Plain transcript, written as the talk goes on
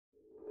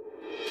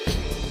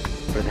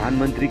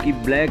प्रधानमंत्री की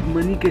black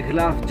money के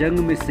खिलाफ जंग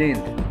में सेंध,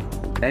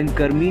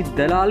 बैंककर्मी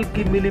दलाल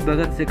की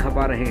मिलीभगत से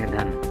खपा रहे हैं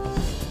धन।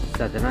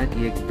 सतना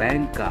की एक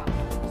बैंक का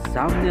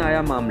सामने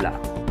आया मामला,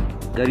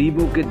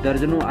 गरीबों के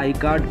दर्जनों आई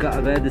कार्ड का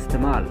अवैध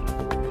इस्तेमाल।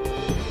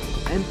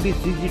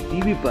 एमपीसीजी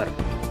टीवी पर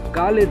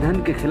काले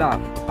धन के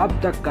खिलाफ अब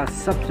तक का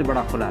सबसे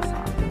बड़ा खुलासा।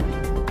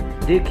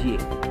 देखिए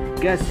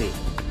कैसे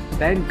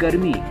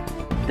बैंककर्मी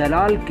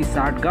दलाल की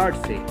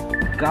साठगांठ से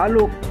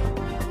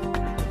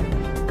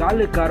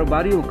काले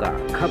कारोबारियों का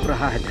खप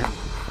रहा है धन।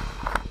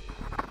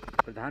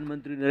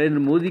 प्रधानमंत्री नरेंद्र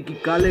मोदी की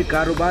काले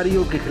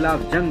कारोबारियों के खिलाफ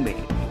जंग में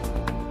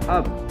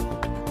अब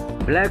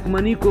ब्लैक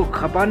मनी को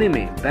खपाने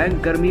में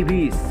बैंककर्मी भी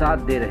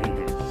साथ दे रहे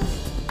हैं।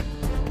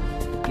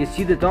 ये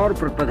सीधे तौर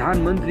पर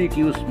प्रधानमंत्री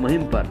की उस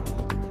मुहिम पर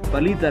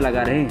पलीता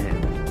लगा रहे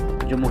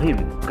हैं जो मुहिम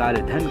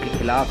काले धन के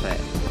खिलाफ है,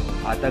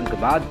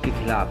 आतंकवाद के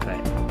खिलाफ है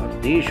और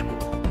देश को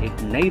एक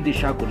नई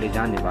दिशा को ले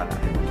जाने वाला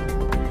है।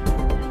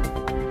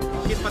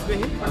 किस पद पे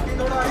है?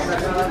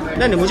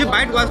 नहीं मुझे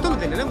बाइट वास्तव में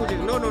देने ना मुझे।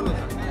 नो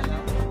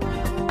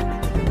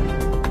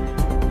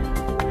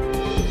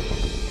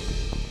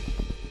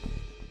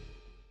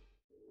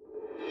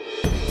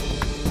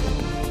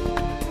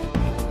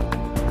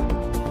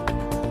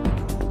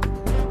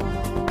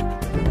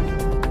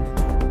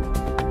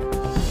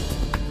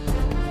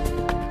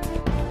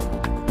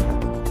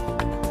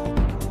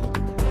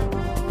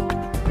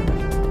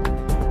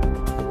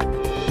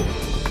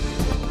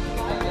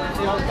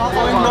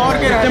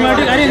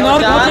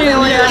इंदौर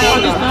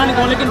पाकिस्तान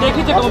को, लेकिन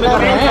देखिए क्या कर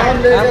रहे हैं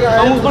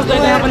हम ऊपर से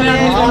अपने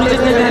आदमी को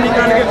नीचे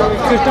निकाल के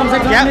सिस्टम से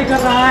काम नहीं कर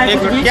रहा है।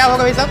 क्या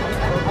होगा भाई साहब?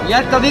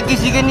 यार कभी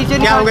किसी के नीचे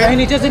क्या हो गया? कहीं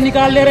नीचे से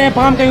निकाल ले रहे हैं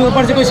फार्म, कहीं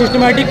ऊपर से कोई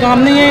सिस्टमैटिक काम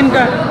नहीं है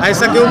इनका।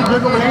 ऐसा क्यों?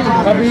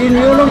 अभी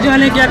ये लोग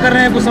जाने क्या कर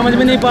रहे हैं कुछ समझ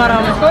में नहीं पा रहा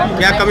मैं।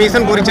 क्या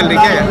कमीशन खोरी चल रही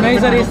है? नहीं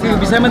सर, इस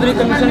विषय में तो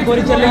कमीशन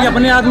खोरी चल रही है।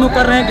 अपने आदमी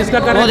कर रहे हैं, किसका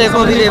कर रहे हैं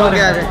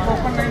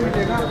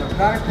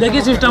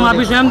देखिए सिस्टम आप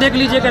स्वयं देख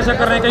लीजिए कैसा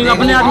कर रहे हैं। कहीं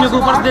अपने आदमी को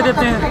ऊपर से दे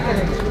देते हैं।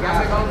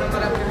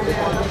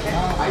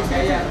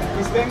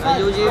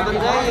 जो ये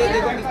बंदा है ये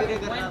देखो